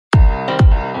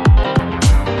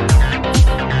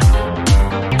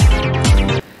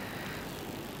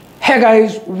Hey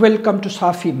guys, welcome to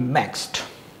Safi Next.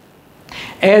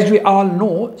 As we all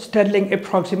know, Stirling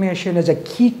approximation is a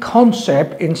key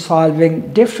concept in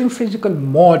solving different physical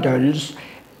models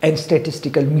and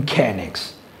statistical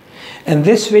mechanics. In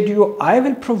this video, I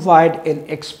will provide an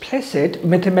explicit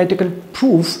mathematical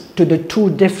proof to the two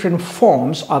different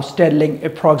forms of Stirling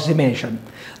approximation,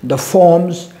 the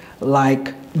forms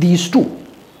like these two.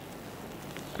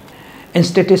 In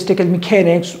statistical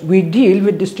mechanics, we deal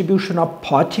with distribution of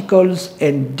particles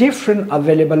in different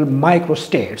available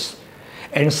microstates,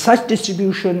 and such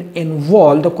distribution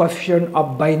involve the coefficient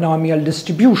of binomial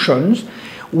distributions,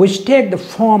 which take the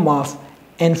form of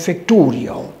n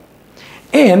factorial.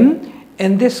 N,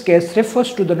 in this case,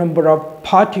 refers to the number of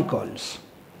particles.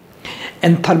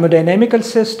 In thermodynamical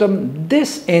system,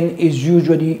 this n is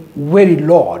usually very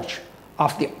large,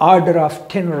 of the order of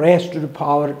 10 raised to the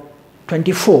power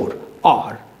 24.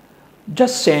 Or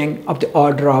just saying of the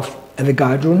order of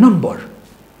Avogadro number.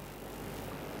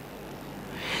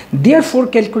 Therefore,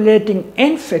 calculating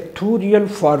n factorial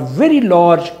for very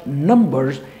large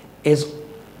numbers is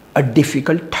a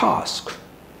difficult task.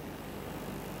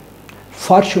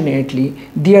 Fortunately,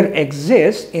 there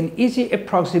exists an easy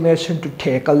approximation to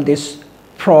tackle this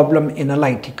problem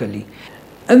analytically,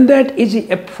 and that easy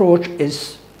approach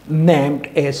is named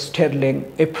as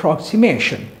Stirling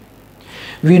approximation.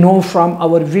 We know from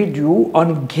our video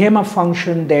on gamma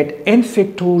function that n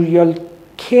factorial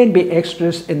can be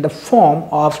expressed in the form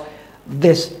of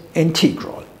this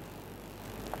integral,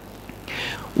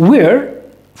 where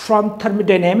from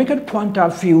thermodynamical point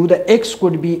of view, the x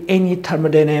could be any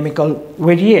thermodynamical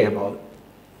variable.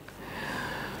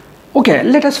 Okay,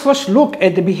 let us first look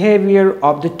at the behavior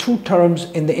of the two terms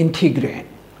in the integrand.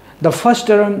 The first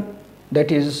term, that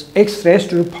is x raised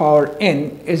to the power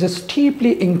n, is a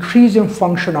steeply increasing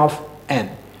function of n.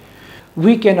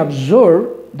 We can observe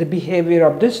the behavior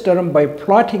of this term by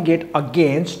plotting it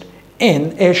against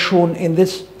n as shown in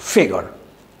this figure.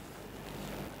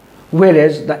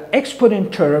 Whereas the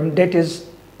exponent term, that is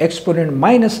exponent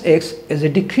minus x, is a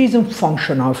decreasing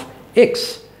function of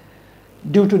x.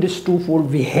 Due to this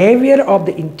twofold behavior of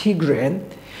the integrand,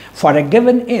 for a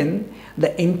given n, the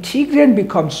integrand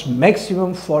becomes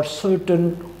maximum for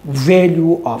certain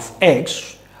value of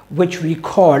x, which we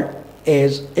call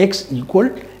as x equal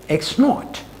x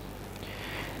naught.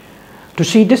 To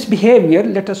see this behavior,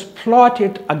 let us plot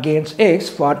it against x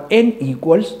for n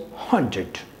equals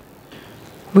 100.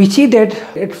 We see that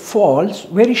it falls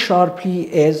very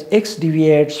sharply as x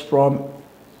deviates from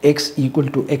x equal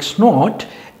to x naught,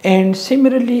 and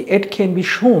similarly it can be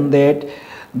shown that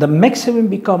the maximum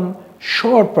becomes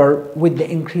sharper with the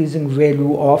increasing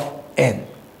value of n.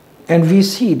 And we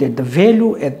see that the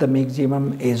value at the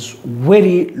maximum is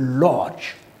very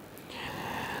large.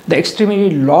 The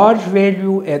extremely large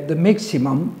value at the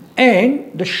maximum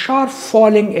and the sharp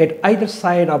falling at either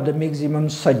side of the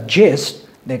maximum suggests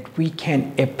that we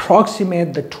can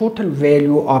approximate the total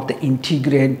value of the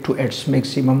integrand to its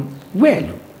maximum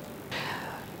value.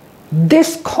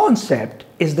 This concept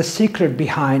is the secret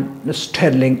behind the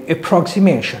Stirling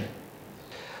approximation.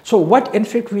 So what in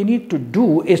fact we need to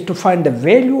do is to find the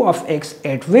value of x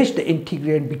at which the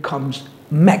integrand becomes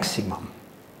maximum.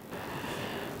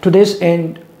 To this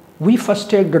end, we first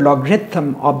take the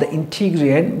logarithm of the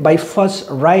integrand by first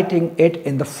writing it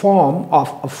in the form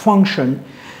of a function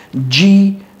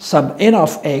g sub n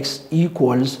of x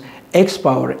equals x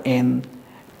power n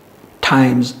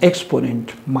times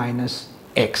exponent minus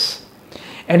x.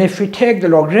 And if we take the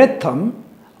logarithm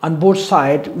on both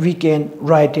sides, we can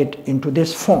write it into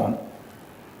this form.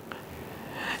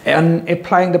 And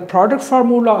applying the product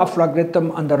formula of logarithm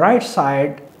on the right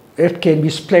side, it can be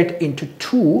split into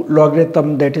two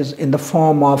logarithm, that is in the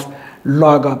form of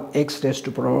log of x raised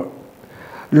to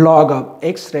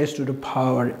the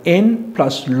power n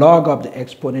plus log of the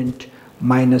exponent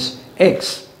minus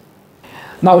x.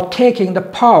 Now taking the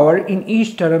power in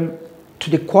each term to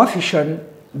the coefficient,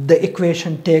 the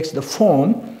equation takes the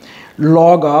form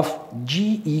log of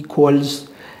g equals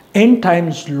n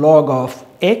times log of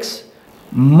x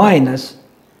minus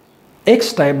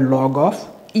x times log of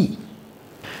e.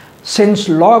 Since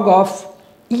log of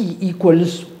e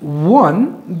equals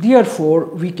 1, therefore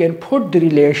we can put the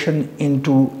relation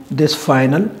into this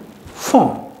final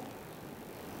form.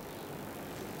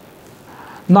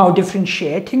 Now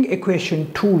differentiating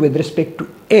equation 2 with respect to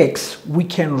x, we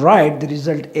can write the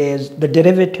result as the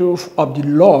derivative of the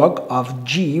log of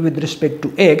g with respect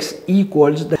to x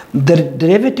equals the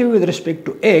derivative with respect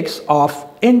to x of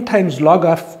n times log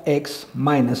of x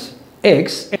minus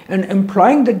x, and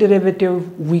employing the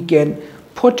derivative we can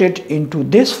put it into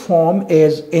this form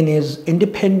as n is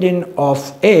independent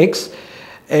of x,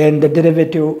 and the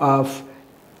derivative of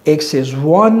x is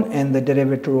 1 and the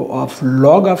derivative of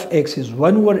log of x is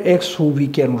 1 over x, so we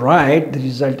can write the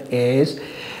result as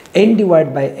n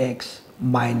divided by x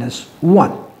minus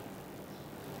 1.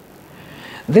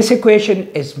 This equation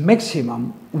is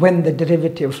maximum when the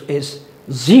derivative is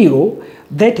 0,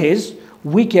 that is,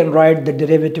 we can write the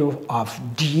derivative of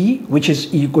d, which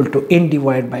is equal to n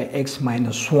divided by x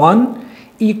minus 1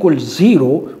 equals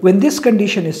 0. When this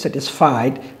condition is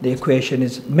satisfied, the equation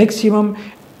is maximum.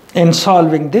 In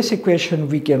solving this equation,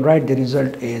 we can write the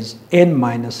result as n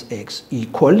minus x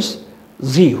equals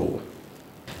 0.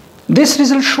 This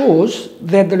result shows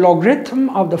that the logarithm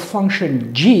of the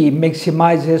function g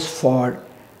maximizes for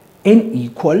n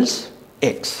equals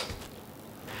x.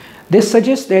 This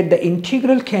suggests that the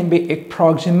integral can be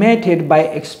approximated by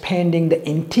expanding the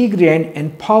integrand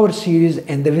and power series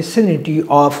in the vicinity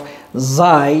of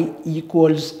xi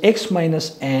equals x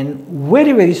minus n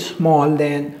very small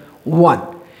than 1.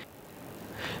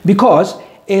 Because,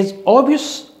 as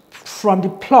obvious from the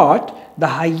plot, the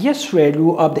highest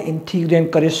value of the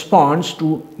integrand corresponds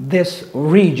to this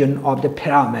region of the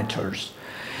parameters.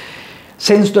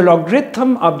 Since the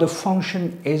logarithm of the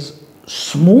function is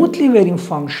smoothly varying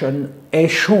function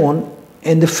as shown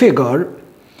in the figure,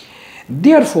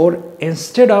 therefore,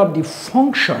 instead of the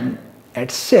function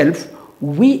itself,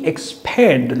 we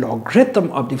expand the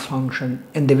logarithm of the function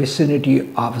in the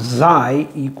vicinity of xi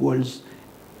equals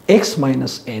x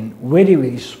minus n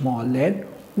very small than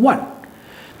 1.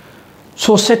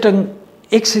 So setting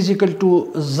x is equal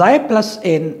to xi plus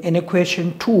n in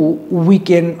equation 2, we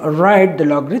can write the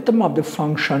logarithm of the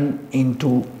function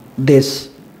into this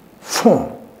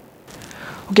form.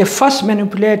 Okay, first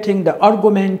manipulating the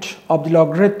argument of the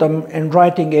logarithm and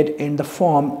writing it in the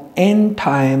form n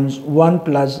times 1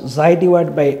 plus xi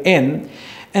divided by n,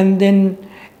 and then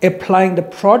applying the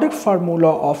product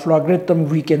formula of logarithm,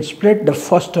 we can split the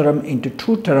first term into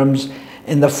two terms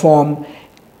in the form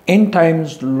n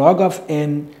times log of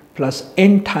n plus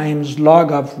n times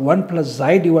log of 1 plus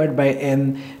xi divided by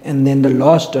n, and then the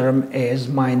last term is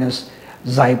minus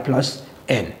xi plus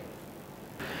n.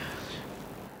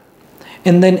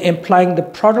 And then applying the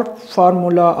product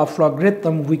formula of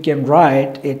logarithm, we can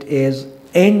write it as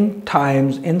n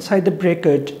times inside the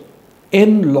bracket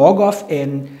n log of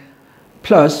n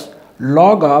plus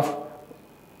log of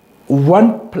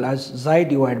 1 plus xi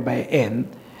divided by n,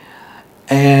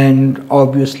 and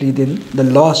obviously then the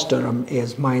last term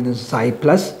is minus xi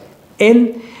plus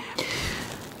n.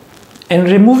 And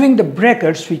removing the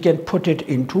brackets, we can put it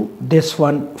into this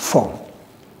one form.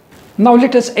 Now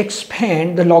let us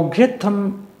expand the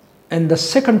logarithm in the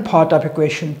second part of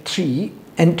equation 3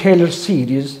 and Taylor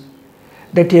series.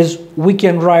 That is, we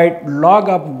can write log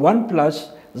of 1 plus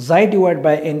xi divided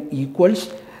by n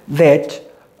equals that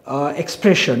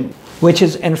expression, which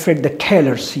is in fact the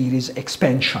Taylor series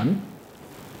expansion.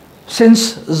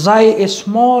 Since xi is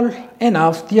small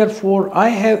enough, therefore I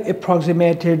have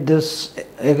approximated this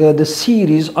the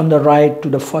series on the right to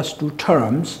the first two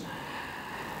terms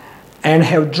and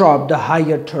have dropped the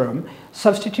higher term.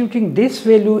 Substituting this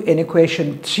value in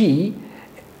equation 3,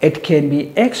 it can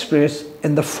be expressed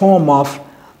in the form of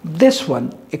this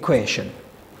one equation,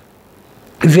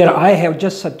 where I have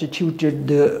just substituted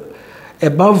the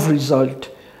above result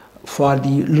for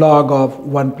the log of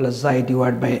 1 plus xi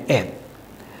divided by n.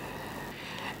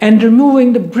 And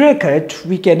removing the bracket,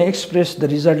 we can express the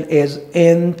result as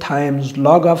n times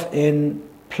log of n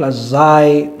plus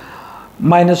xi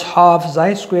minus half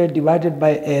xi squared divided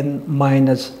by n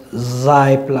minus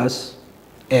xi plus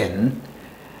n.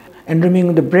 And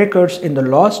removing the brackets in the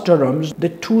last terms, the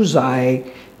two xi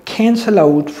cancel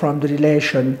out from the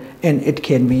relation and it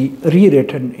can be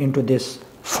rewritten into this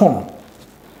form.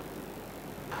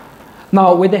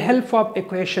 Now with the help of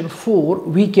equation 4,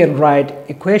 we can write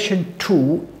equation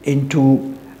 2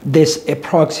 into this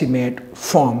approximate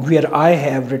form, where I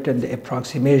have written the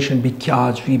approximation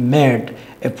because we made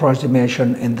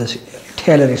approximation in the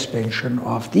Taylor expansion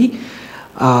of the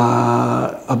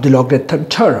logarithm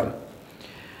term.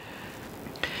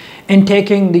 And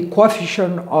taking the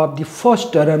coefficient of the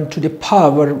first term to the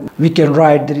power, we can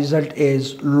write the result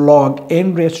as log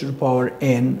n raised to the power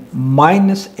n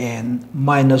minus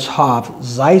half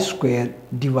xi squared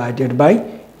divided by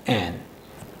n.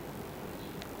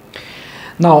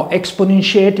 Now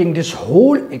exponentiating this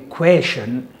whole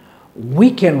equation,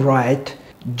 we can write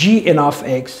gn of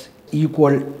x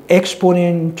equal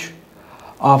exponent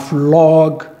of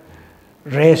log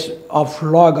of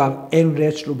n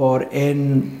raised to the power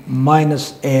n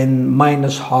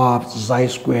minus half xi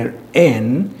squared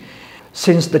n.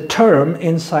 Since the term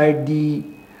inside the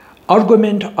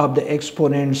argument of the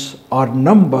exponents are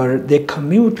number, they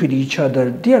commute with each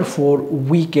other. Therefore,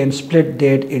 we can split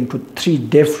that into three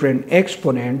different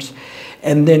exponents,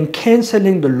 and then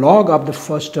cancelling the log of the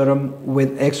first term with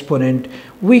exponent,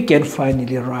 we can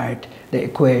finally write the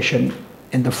equation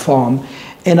in the form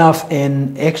n of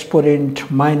n exponent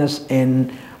minus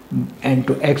n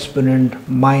to exponent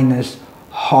minus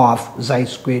half xi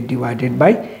squared divided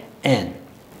by n.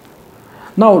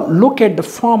 Now look at the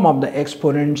form of the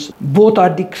exponents. Both are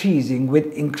decreasing with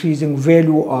increasing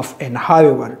value of n.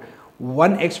 However,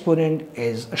 one exponent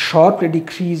is sharply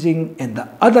decreasing and the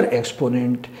other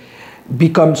exponent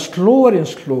becomes slower and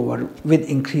slower with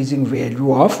increasing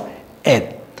value of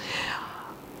n.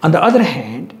 On the other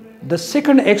hand, the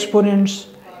second exponent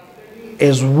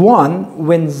is 1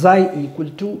 when xi equal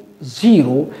to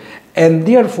 0, and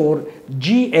therefore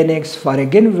g n x for a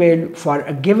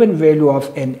given value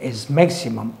of n is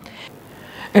maximum.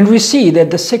 And we see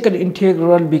that the second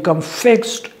integral becomes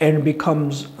fixed and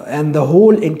the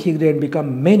whole integrand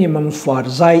becomes minimum for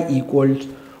xi equals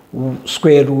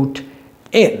square root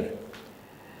n.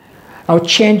 Now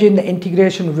changing the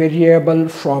integration variable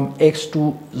from x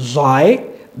to xi,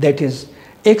 that is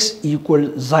x equal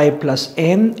xi plus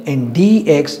n and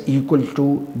dx equal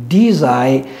to d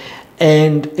xi,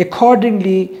 and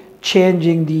accordingly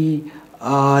changing the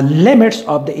limits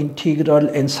of the integral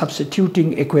and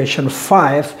substituting equation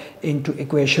 5 into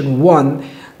equation 1,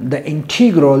 the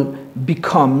integral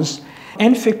becomes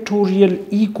n factorial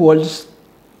equals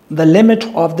the limit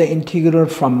of the integral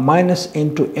from minus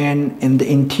n to n, and the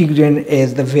integrand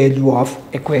is the value of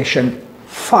equation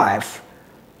 5.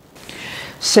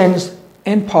 Since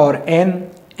n power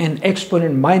n and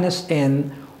exponent minus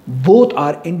n both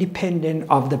are independent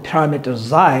of the parameter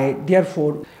xi,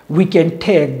 therefore we can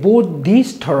take both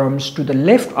these terms to the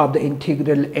left of the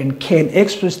integral and can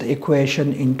express the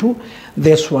equation into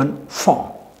this one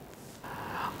form.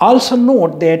 Also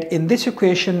note that in this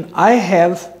equation I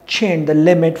have changed the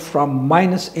limit from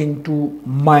minus n to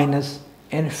minus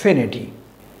infinity.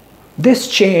 This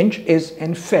change is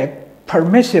in fact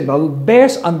permissible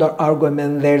based on the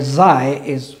argument that xi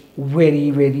is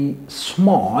very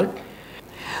small.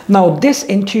 Now this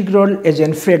integral is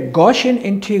in fact Gaussian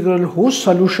integral whose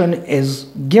solution is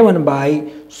given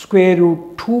by square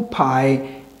root 2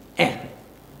 pi n.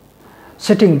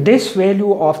 Setting this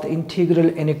value of the integral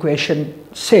in equation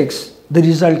 6, the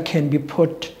result can be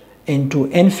put into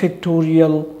n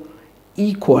factorial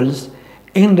equals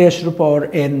n raised to the power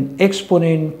n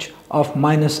exponent of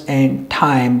minus n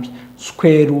times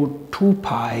square root 2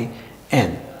 pi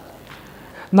n.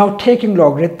 Now taking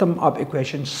logarithm of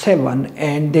equation 7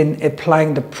 and then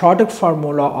applying the product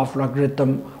formula of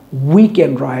logarithm, we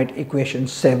can write equation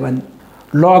 7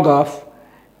 log of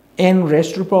n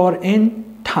raised to the power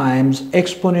n times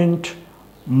exponent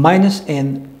minus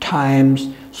n times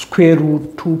square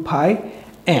root 2 pi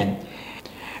n.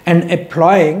 And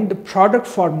applying the product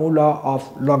formula of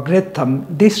logarithm,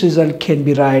 this result can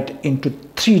be written into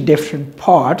three different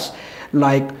parts,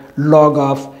 like log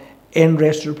of n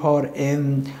raised to the power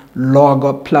n, log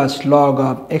of plus log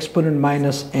of exponent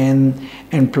minus n,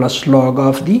 and plus log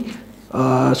of the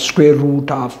square root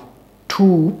of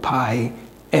 2 pi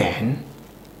n.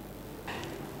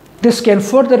 This can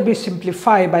further be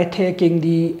simplified by taking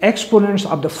the exponents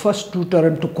of the first two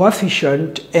terms to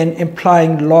coefficient and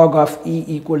implying log of e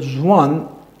equals 1,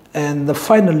 and the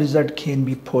final result can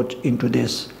be put into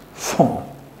this form.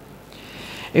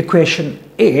 Equation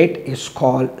 8 is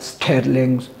called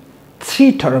Stirling's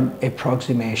three-term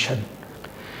approximation.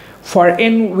 For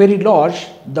n very large,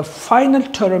 the final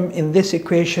term in this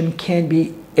equation can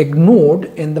be ignored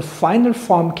and the final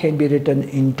form can be written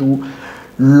into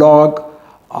log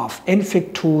of n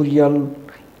factorial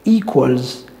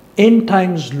equals n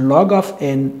times log of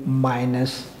n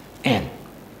minus n.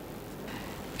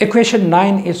 Equation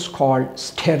 9 is called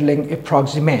Stirling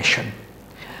approximation.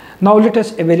 Now let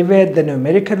us evaluate the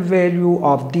numerical value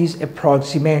of these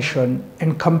approximation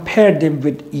and compare them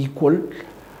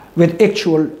with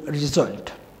actual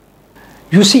result.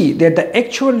 You see that the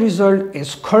actual result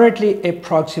is correctly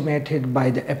approximated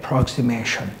by the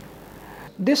approximation.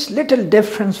 This little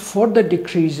difference further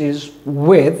decreases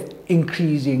with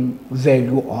increasing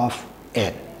value of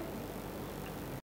n.